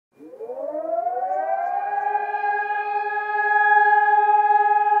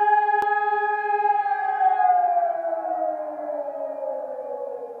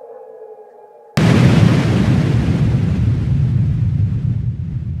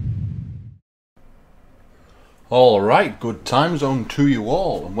Alright, good time zone to you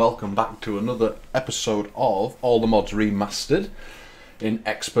all, and welcome back to another episode of All the Mods Remastered in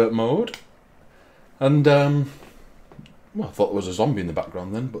expert mode. And, well, I thought there was a zombie in the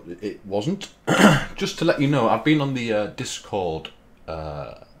background then, but it wasn't. Just to let you know, I've been on the Discord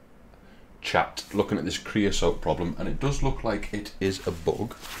chat looking at this creosote problem, and it does look like it is a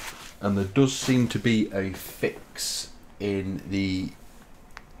bug, and there does seem to be a fix in the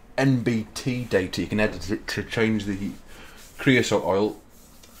NBT data. You can edit it to change the creosote oil.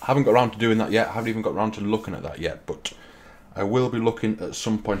 I haven't got around to doing that yet. I haven't even got around to looking at that yet, but I will be looking at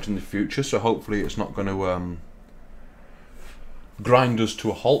some point in the future, so hopefully it's not going to grind us to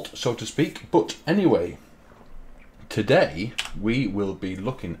a halt, so to speak. But anyway, today we will be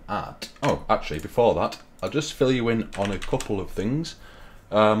looking at, oh actually before that I'll just fill you in on a couple of things.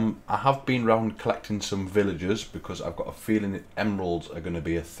 I have been round collecting some villagers because I've got a feeling that emeralds are going to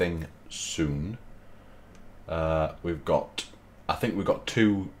be a thing soon. I think we've got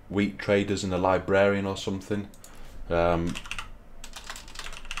 2 wheat traders and a librarian or something.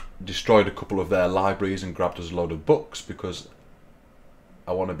 Destroyed a couple of their libraries and grabbed us a load of books because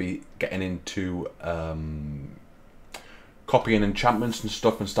I want to be getting into copying enchantments and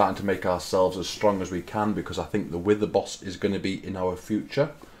stuff and starting to make ourselves as strong as we can, because I think the wither boss is going to be in our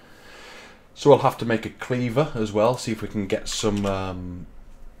future. So we'll have to make a cleaver as well, see if we can get some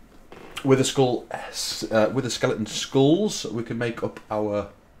wither skeleton skulls we can make up our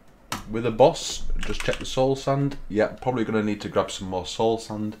wither boss. Just check the soul sand. Yeah, probably going to need to grab some more soul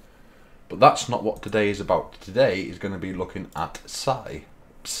sand, but that's not what today is about. Today is going to be looking at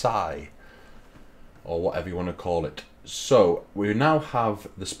PSI, or whatever you want to call it. So we now have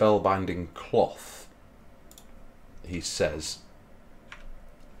the spellbinding cloth, he says.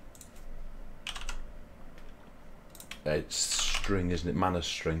 It's string, isn't it? Mana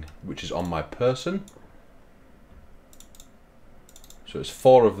string, which is on my person. So it's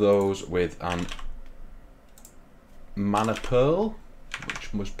 4 of those with an mana pearl,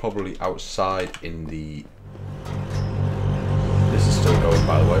 which was probably outside in the... This is still going,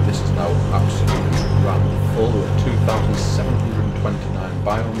 by the way. This is now absolutely ran full at 2,729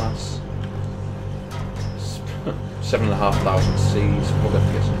 biomass, 7,500 seeds. We'll have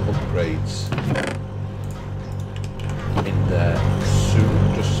to get some upgrades in there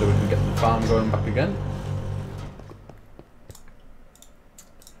soon, just so we can get the farm going back again.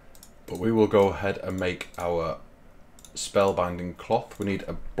 But we will go ahead and make our spellbinding cloth. We need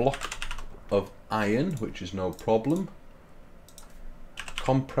a block of iron, which is no problem.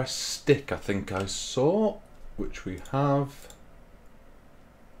 Compressed stick, I think I saw, which we have.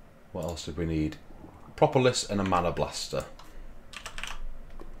 What else did we need? Propolis and a mana blaster.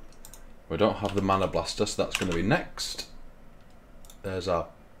 We don't have the mana blaster, so that's going to be next. There's our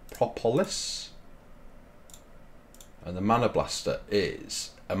propolis. And the mana blaster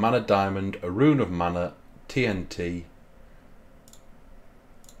is a mana diamond, a rune of mana, TNT,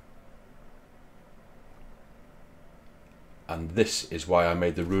 and this is why I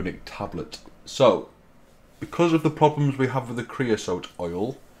made the runic tablet. So, because of the problems we have with the creosote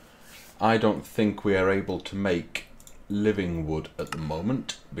oil, I don't think we are able to make living wood at the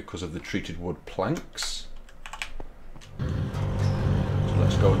moment because of the treated wood planks. So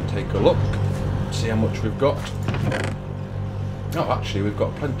let's go and take a look, see how much we've got. Oh, actually we've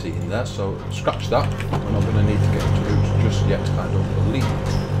got plenty in there, so scratch that. We're not going to need to get into it just yet, I don't believe.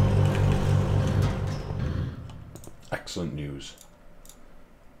 Excellent news.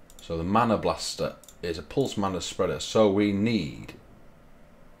 So the mana blaster is a pulse mana spreader, so we need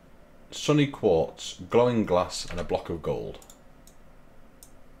sunny quartz, glowing glass and a block of gold.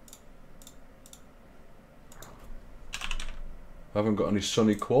 I haven't got any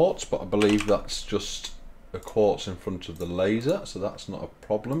sunny quartz, but I believe that's just a quartz in front of the laser, so that's not a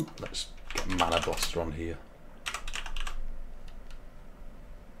problem. Let's get mana blaster on here.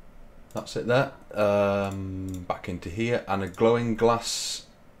 That's it there. Back into here, and a glowing glass,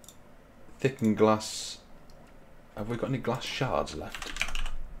 thickened glass. Have we got any glass shards left?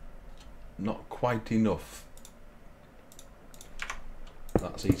 Not quite enough.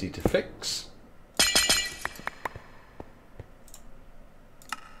 That's easy to fix.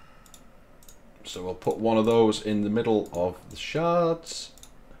 So we'll put one of those in the middle of the shards.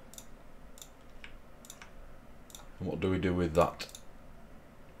 And what do we do with that?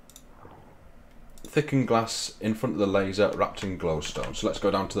 Thickened glass in front of the laser, wrapped in glowstone. So let's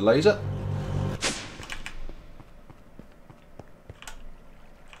go down to the laser.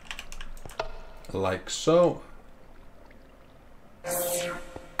 Like so.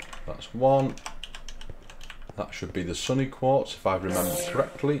 That's one. That should be the sunny quartz if I remember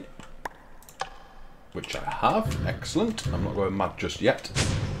correctly. which I have. Excellent. I'm not going mad just yet.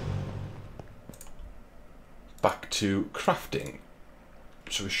 Back to crafting.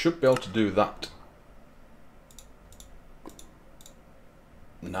 So we should be able to do that.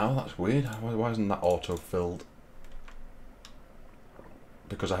 No, that's weird. Why isn't that auto-filled?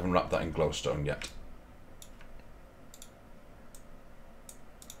 Because I haven't wrapped that in glowstone yet.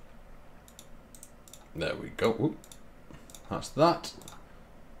 There we go. Ooh. That's that.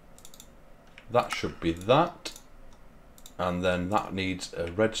 That should be that. And then that needs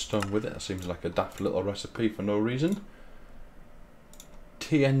a redstone with it. That seems like a daft little recipe for no reason.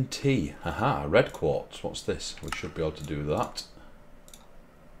 TNT. Haha, red quartz. What's this? We should be able to do that.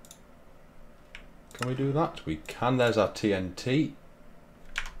 Can we do that? We can. There's our TNT.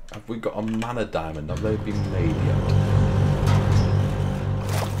 Have we got a mana diamond? Have they been made yet?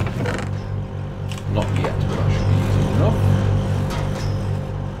 Not yet, but that should be easy enough.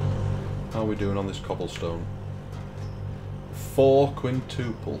 How are we doing on this cobblestone? 4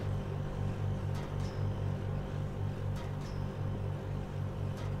 quintuple.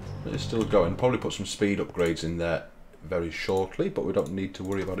 It's still going. Probably put some speed upgrades in there very shortly, but we don't need to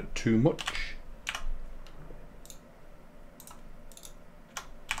worry about it too much.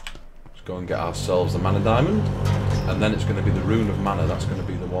 Let's go and get ourselves the mana diamond, and then it's going to be the rune of mana. That's going to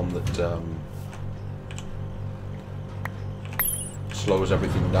be the one that slows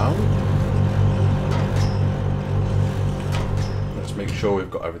everything down. Let's make sure we've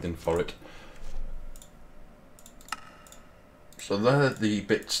got everything for it. So they're the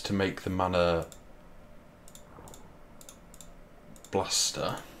bits to make the mana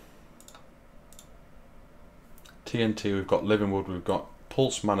blaster. TNT we've got, living wood we've got,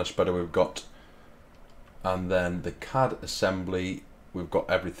 pulse mana spreader we've got, and then the CAD assembly we've got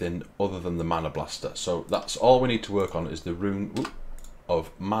everything other than the mana blaster. So that's all we need to work on is the rune of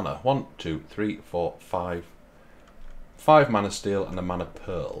mana. 1, 2, 3, 4, 5. 5 mana steel and a mana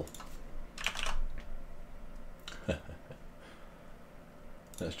pearl.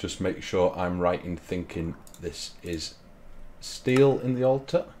 Let's just make sure I'm right in thinking this is steel in the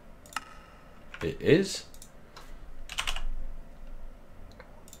altar. It is.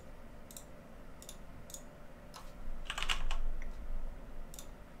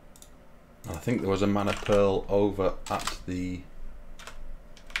 I think there was a mana pearl over at the...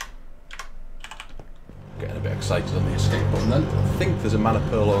 Getting a bit excited on the escape button then. I think there's a mana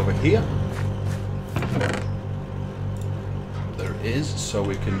pearl over here. There is, so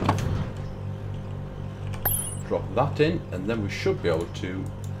we can drop that in, and then we should be able to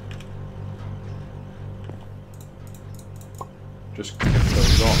just click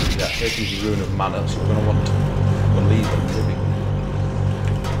those on. Yeah, here comes the rune of mana, so we're going to want to believe a living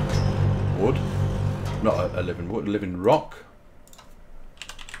wood, not a living wood, a living rock,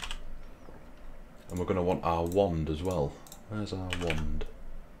 and we're going to want our wand as well. Where's our wand?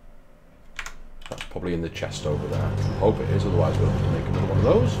 That's probably in the chest over there. I hope it is, otherwise we'll have to make another one of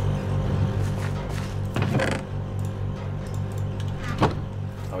those.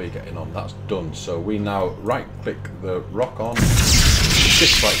 How are you getting on? That's done. So we now right click the rock on,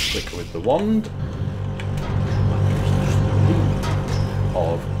 shift right click with the wand,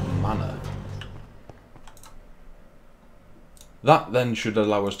 of mana. That then should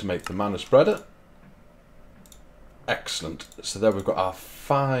allow us to make the mana spreader. Excellent. So there we've got our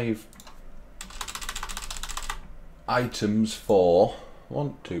 5 items for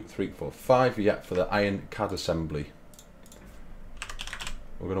 1, 2, 3, 4, 5 yet for the iron CAD assembly.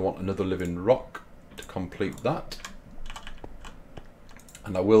 We're going to want another living rock to complete that,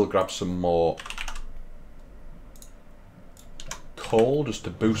 and I will grab some more coal just to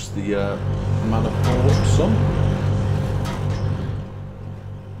boost the mana pool up some.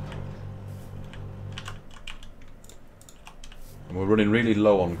 And we're running really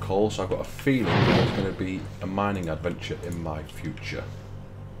low on coal, so I've got a feeling there's going to be a mining adventure in my future.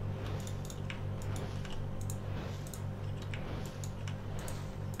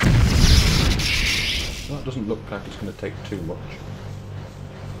 That doesn't look like it's going to take too much.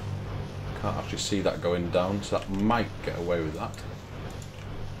 Can't actually see that going down, so that might get away with that.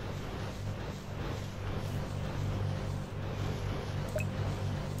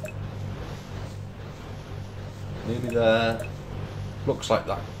 Nearly there. Looks like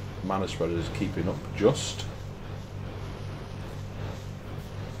that mana spreader is keeping up just.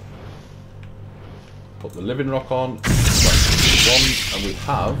 Put the living rock on, and we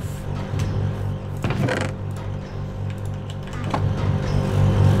have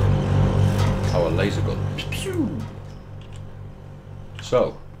our laser gun.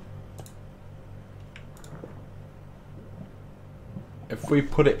 So, if we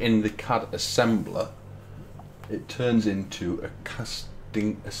put it in the CAD assembler, it turns into a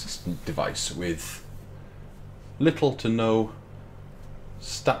casting assistant device with little to no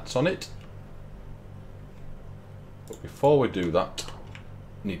stats on it. But before we do that,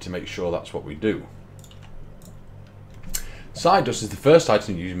 we need to make sure that's what we do. Side dust is the first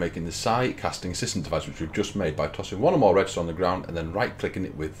item you use in making the PSI casting assistant device, which we've just made by tossing one or more redstone on the ground and then right clicking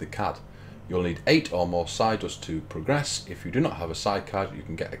it with the CAD. You'll need 8 or more side dust to progress. If you do not have a side CAD, you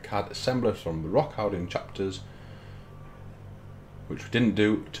can get a CAD assembler from the rock howling chapters, which we didn't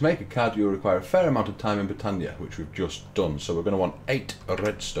do. To make a CAD, you'll require a fair amount of time in Britannia, which we've just done. So we're going to want 8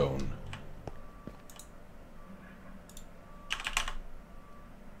 redstone.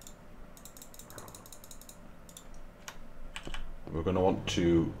 We're going to want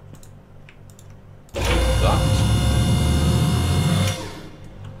to do that.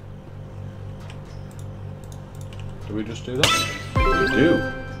 Do we just do that? We do.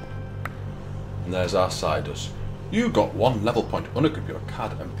 And there's our side dust. You got 1 level point. Unequip your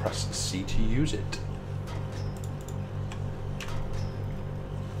CAD and press C to use it.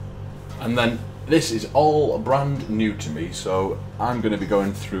 And then this is all brand new to me, so I'm going to be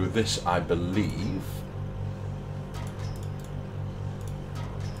going through this, I believe.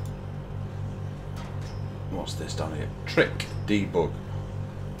 What's this down here? Trick, debug.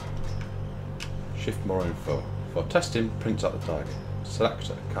 Shift more info. For testing, print out the target.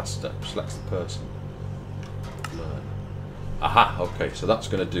 Select a cast step, selects the person. Learn. Aha, okay, so that's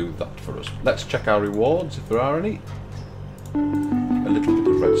going to do that for us. Let's check our rewards, if there are any. A little bit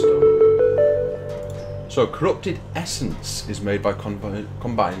of redstone. So, corrupted essence is made by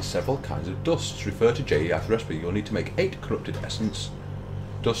combining several kinds of dusts. Refer to JE after recipe. You'll need to make 8 corrupted essence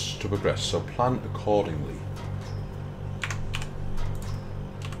dusts to progress, so plan accordingly.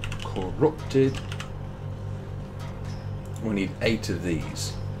 Corrupted. We need 8 of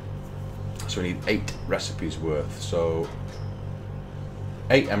these. So we need 8 recipes worth. So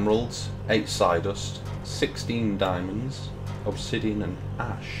 8 emeralds, 8 side dust, 16 diamonds, obsidian and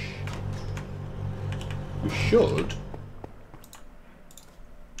ash. We should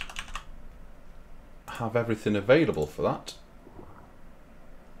have everything available for that.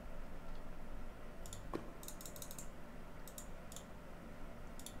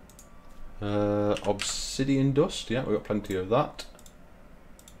 Obsidian dust, yeah, we've got plenty of that.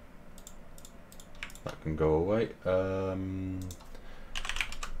 That can go away.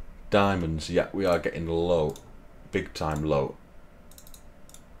 Diamonds, yeah, we are getting low. Big time low.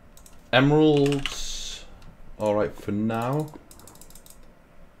 Emeralds, alright for now.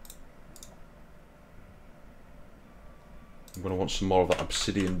 I'm going to want some more of that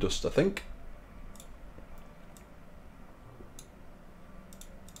obsidian dust, I think.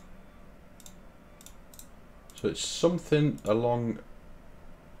 So it's something along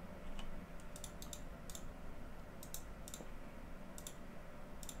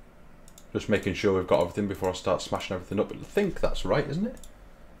just making sure we've got everything before I start smashing everything up. But I think that's right, isn't it?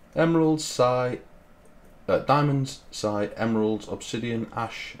 Emeralds, diamonds, emeralds, obsidian,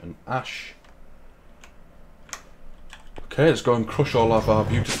 ash, and ash. Okay, let's go and crush all of our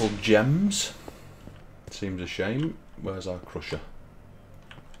beautiful gems. Seems a shame. Where's our crusher?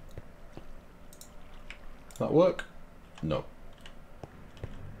 That work? No.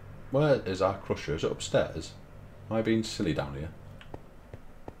 Where is our crusher? Is it upstairs? Am I being silly down here?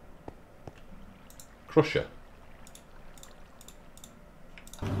 Crusher.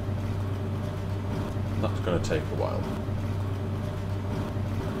 That's going to take a while.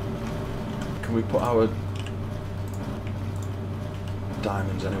 Can we put our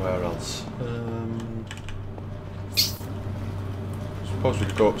diamonds anywhere else? Suppose we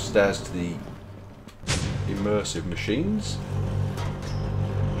could go upstairs to the immersive machines.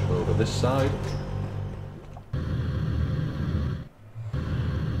 Show over this side.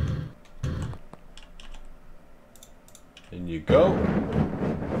 In you go.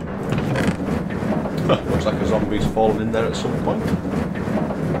 Looks like a zombie's fallen in there at some point.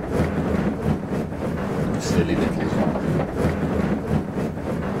 Silly little zombie.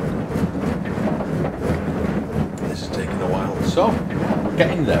 This is taking a while. So, we're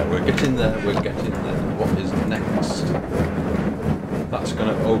getting there, we're getting there, we're getting there. What is next? That's going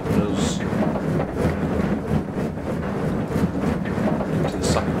to open us into the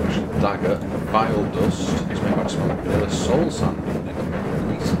sacrificial dagger. Vile dust is made by smelling vanilla soul sand. It can be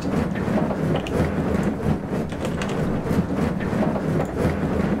released.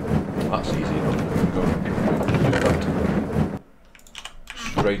 That's easy enough. We can go do that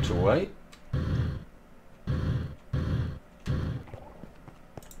straight away.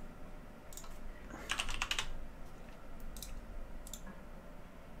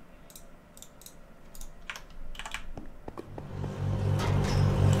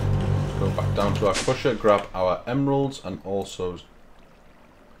 down to our crusher, grab our emeralds, and also,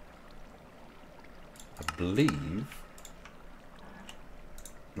 I believe,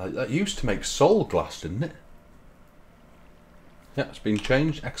 like that used to make soul glass, didn't it? Yeah, it's been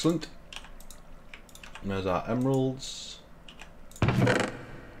changed. Excellent. And there's our emeralds.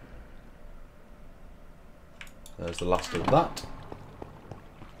 There's the last of that.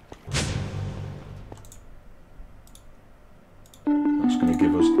 That's going to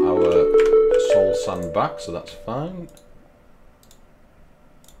give us our soul sand back, so that's fine.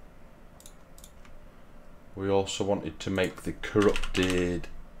 We also wanted to make the corrupted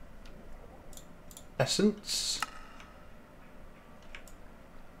essence.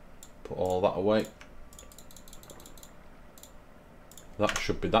 Put all that away. That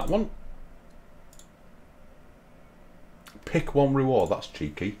should be that one. Pick one reward, that's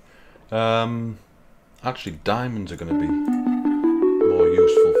cheeky. Actually, diamonds are going to be more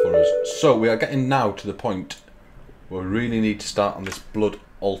useful for us. So we are getting now to the point where we really need to start on this blood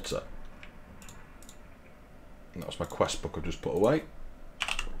altar. And that was my quest book I've just put away.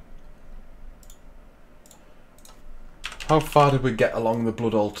 How far did we get along the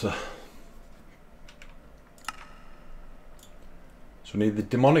blood altar? So we need the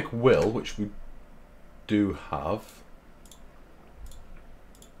demonic will, which we do have.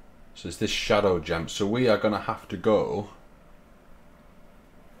 So it's this shadow gem. So we are going to have to go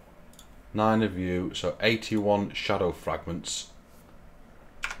 9 of you, so 81 shadow fragments.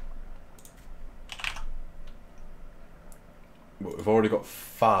 But we've already got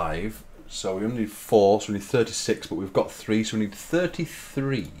 5, so we only need 4, so we need 36, but we've got 3, so we need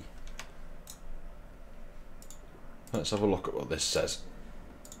 33. Let's have a look at what this says.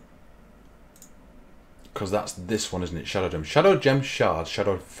 Because that's this one, isn't it? Shadow gem. Shadow gem shards,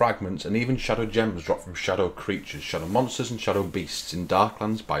 shadow fragments, and even shadow gems drop from shadow creatures, shadow monsters, and shadow beasts in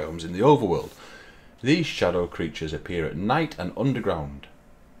darklands biomes in the overworld. These shadow creatures appear at night and underground,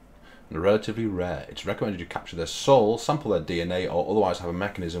 and are relatively rare. It's recommended you capture their soul, sample their DNA, or otherwise have a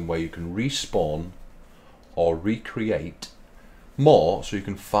mechanism where you can respawn or recreate more so you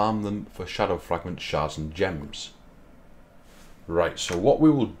can farm them for shadow fragments, shards, and gems. Right, so what we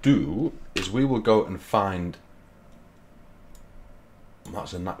will do is we will go and find...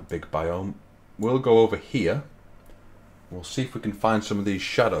 That's a big biome. We'll go over here. We'll see if we can find some of these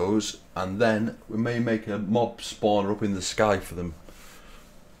shadows, and then we may make a mob spawner up in the sky for them.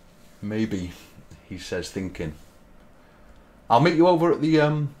 Maybe, he says, thinking. I'll meet you over at the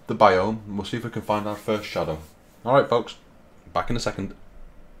biome, and we'll see if we can find our first shadow. Alright folks, back in a second.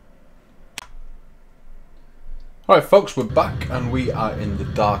 Alright folks, we're back and we are in the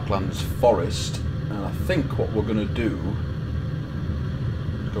Darklands forest, and I think what we're going to do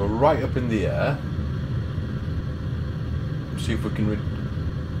is go right up in the air, see if we can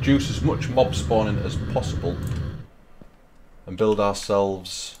reduce as much mob spawning as possible and build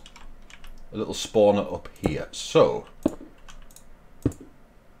ourselves a little spawner up here. So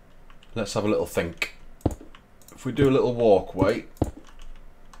let's have a little think. If we do a little walkway,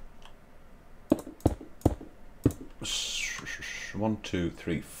 1, 2,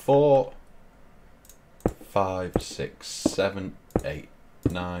 3, 4, 5, 6, 7, 8,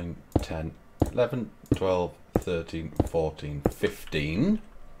 9, 10, 11, 12, 13, 14, 15.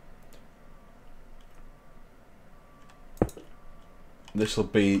 This will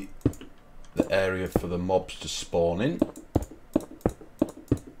be the area for the mobs to spawn in.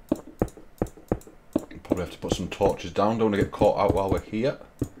 Probably have to put some torches down, don't want to get caught out while we're here.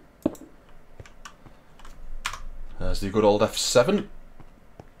 There's the good old F7.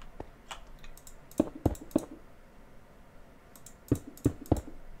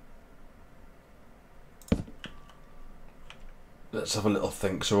 Let's have a little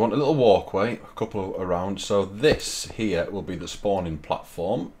think. So we want a little walkway, a couple around. So this here will be the spawning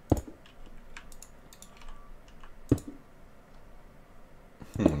platform.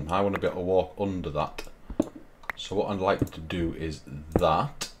 I want to be able to walk under that. So what I'd like to do is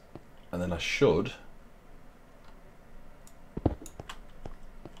that, and then I should...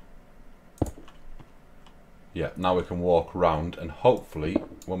 Yeah, now we can walk around, and hopefully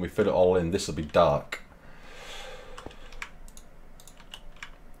when we fit it all in, this will be dark.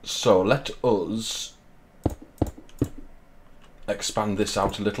 So let us expand this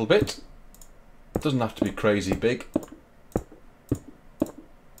out a little bit. It doesn't have to be crazy big.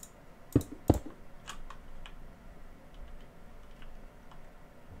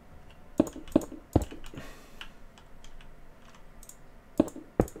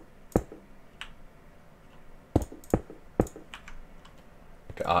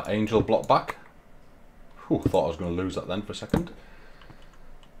 Get our angel block back. Whew, thought I was going to lose that then for a second.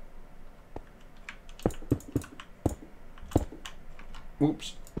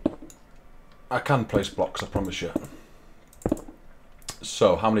 Oops. I can place blocks, I promise you.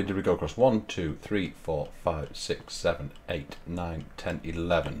 So, how many did we go across? 1, 2, 3, 4, 5, 6, 7, 8, 9, 10,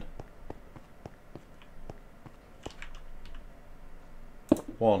 11.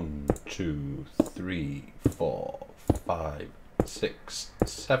 1, 2, 3, 4, 5, 6,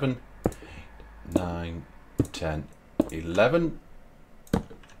 7, 8, 9, 10, 11.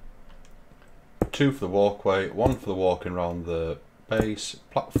 2 for the walkway, 1 for the walking around the base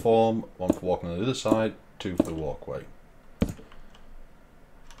platform, 1 for walking on the other side, 2 for the walkway.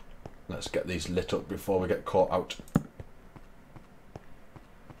 Let's get these lit up before we get caught out.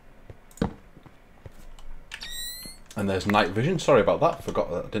 And there's night vision, sorry about that,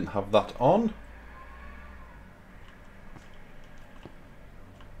 forgot that I didn't have that on.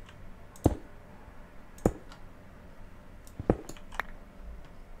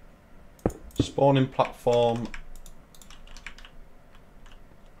 Spawning platform,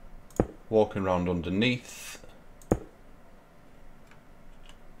 walking around underneath.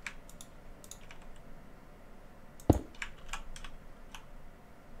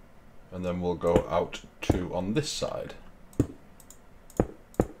 And then we'll go out to on this side.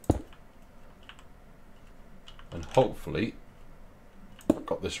 And hopefully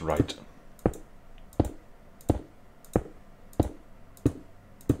got this right.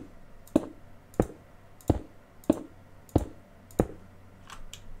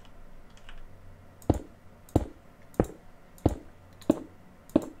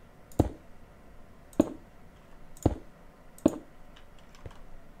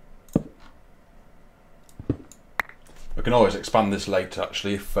 We can always expand this later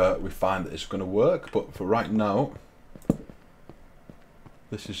actually if we find that it's going to work, but for right now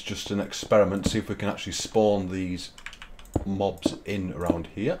this is just an experiment, see if we can actually spawn these mobs in around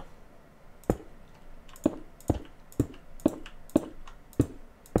here.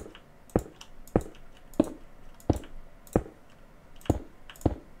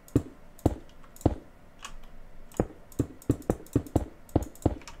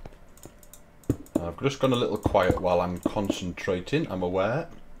 I've just gone a little quiet while I'm concentrating, I'm aware.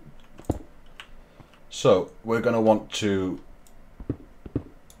 So we're going to want to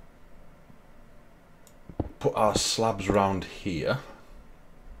put our slabs around here.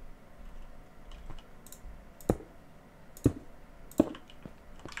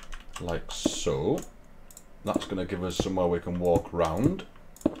 Like so. That's going to give us somewhere we can walk round.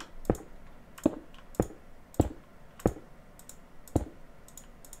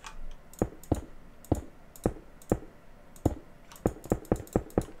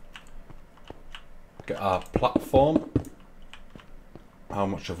 Get our platform. How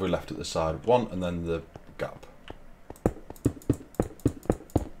much have we left at the side? 1 and then the gap.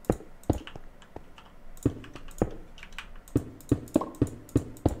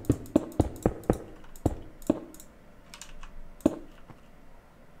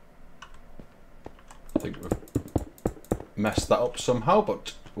 I think we've messed that up somehow,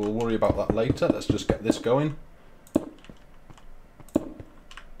 but we'll worry about that later. Let's just get this going.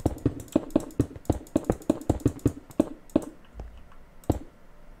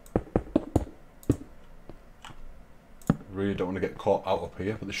 Really don't want to get caught out up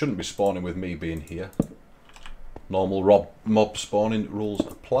here, but they shouldn't be spawning with me being here. Normal mob spawning rules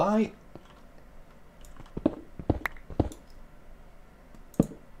apply.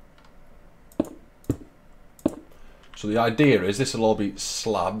 So the idea is this will all be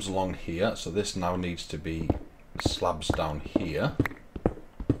slabs along here, so this now needs to be slabs down here.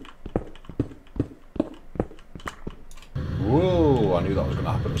 Whoa, I knew that was going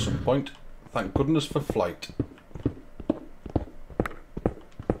to happen at some point. Thank goodness for flight.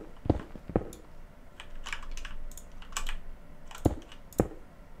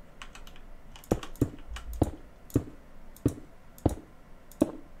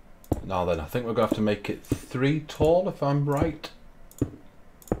 Now then, I think we're going to have to make it 3 tall if I'm right.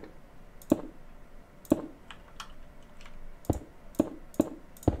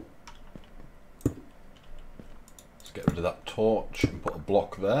 Let's get rid of that torch and put a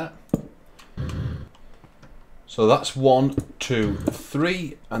block there. So that's 1, 2,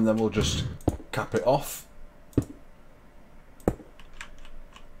 3, and then we'll just cap it off.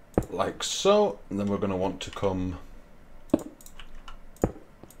 Like so, and then we're going to want to come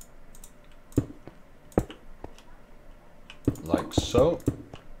like so.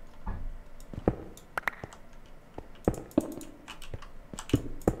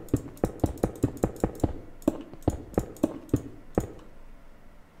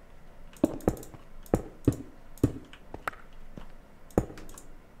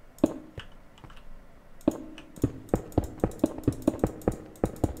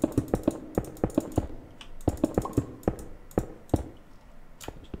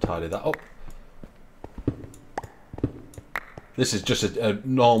 tidy that up. This is just a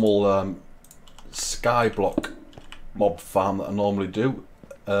normal sky block mob farm that I normally do.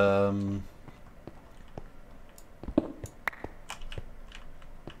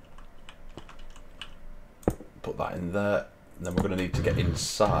 Put that in there, and then we're going to need to get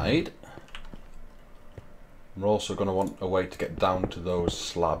inside. We're also going to want a way to get down to those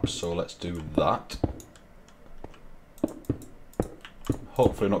slabs, so let's do that.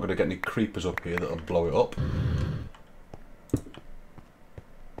 Hopefully not going to get any creepers up here that'll blow it up.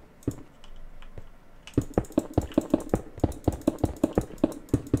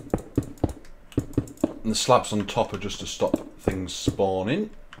 And the slabs on top are just to stop things spawning.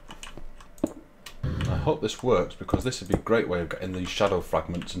 I hope this works, because this would be a great way of getting these shadow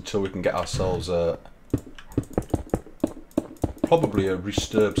fragments until we can get ourselves probably a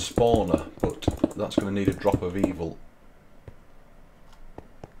disturbed spawner, but that's going to need a drop of evil.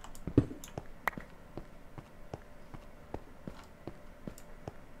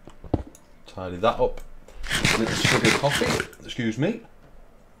 Tidy that up. A little sugar coffee, excuse me.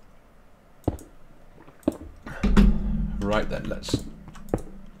 Right then, let's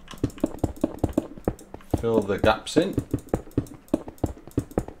fill the gaps in.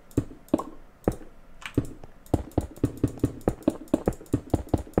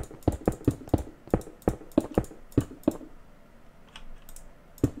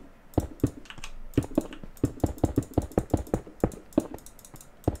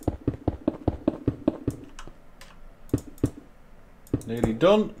 Nearly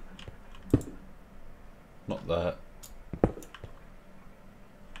done. Not there.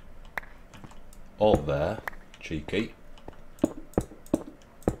 All there. Cheeky.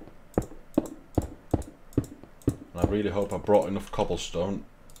 I really hope I brought enough cobblestone.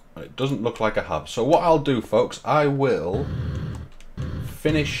 It doesn't look like I have. So what I'll do, folks, I will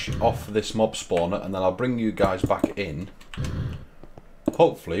finish off this mob spawner, and then I'll bring you guys back in,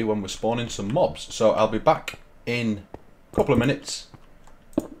 hopefully when we're spawning some mobs. So I'll be back in a couple of minutes.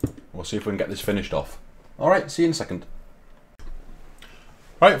 We'll see if we can get this finished off. Alright, see you in a second.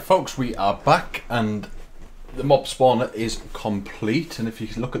 Right folks, we are back and the mob spawner is complete, and if you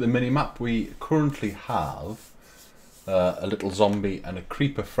look at the mini-map, we currently have a little zombie and a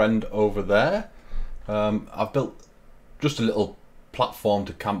creeper friend over there. I've built just a little platform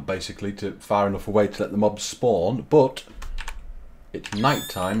to camp, basically, to far enough away to let the mobs spawn, but it's night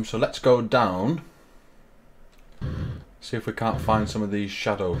time, so let's go down, see if we can't find some of these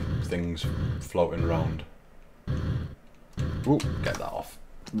shadow things floating around. Ooh, get that off.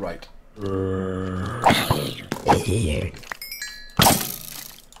 Right.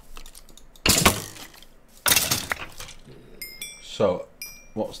 So,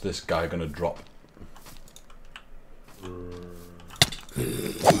 what's this guy gonna drop?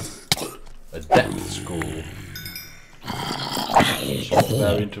 A death school. Some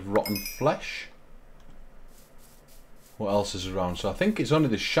variant of rotten flesh. What else is around? So I think it's only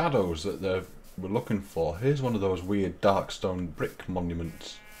the shadows that we're looking for. Here's one of those weird dark stone brick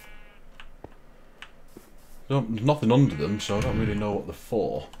monuments. There's nothing under them, so I don't really know what they're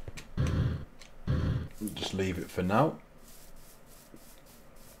for. We'll just leave it for now.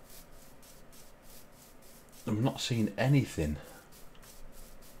 I'm not seeing anything.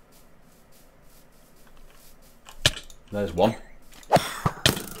 There's one.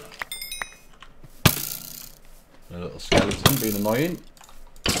 A little skeleton being annoying.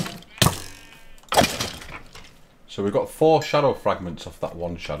 So we've got 4 shadow fragments off that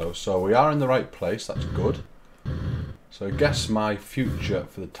one shadow, so we are in the right place, that's good. So I guess my future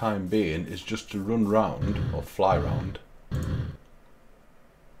for the time being is just to run round, or fly round.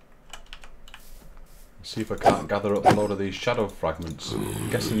 See if I can't gather up a load of these shadow fragments. I'm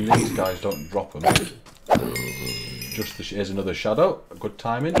guessing these guys don't drop them. Just here's another shadow, good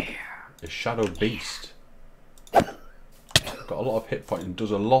timing. A shadow beast. Got a lot of hit points and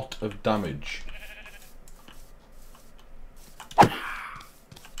does a lot of damage.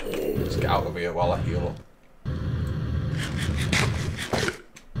 Let's get out of here while I heal up.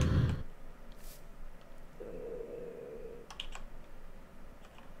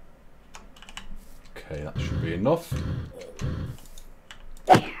 Okay, that should be enough.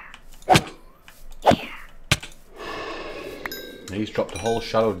 He's dropped a whole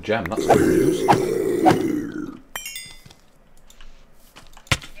shadow gem, that's good news.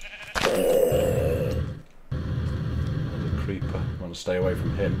 Stay away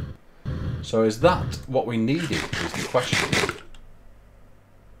from him. So is that what we needed, is the question.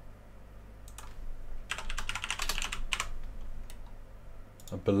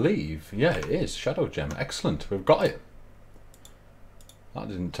 I believe, yeah, it is. Shadow gem, excellent, we've got it. That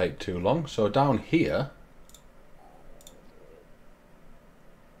didn't take too long. So down here,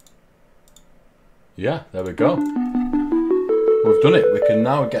 yeah, there we go. We've done it. We can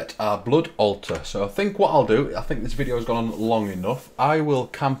now get our blood altar. So I think what I'll do, I think this video has gone on long enough. I will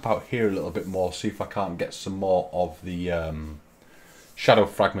camp out here a little bit more, see if I can't get some more of the shadow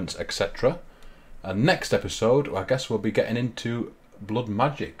fragments, etc. And next episode, I guess we'll be getting into blood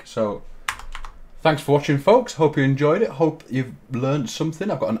magic. So thanks for watching, folks. Hope you enjoyed it. Hope you've learned something.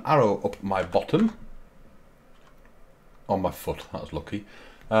 I've got an arrow up my bottom. On my foot. That was lucky.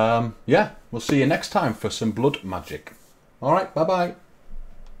 Yeah, we'll see you next time for some blood magic. Alright, bye-bye.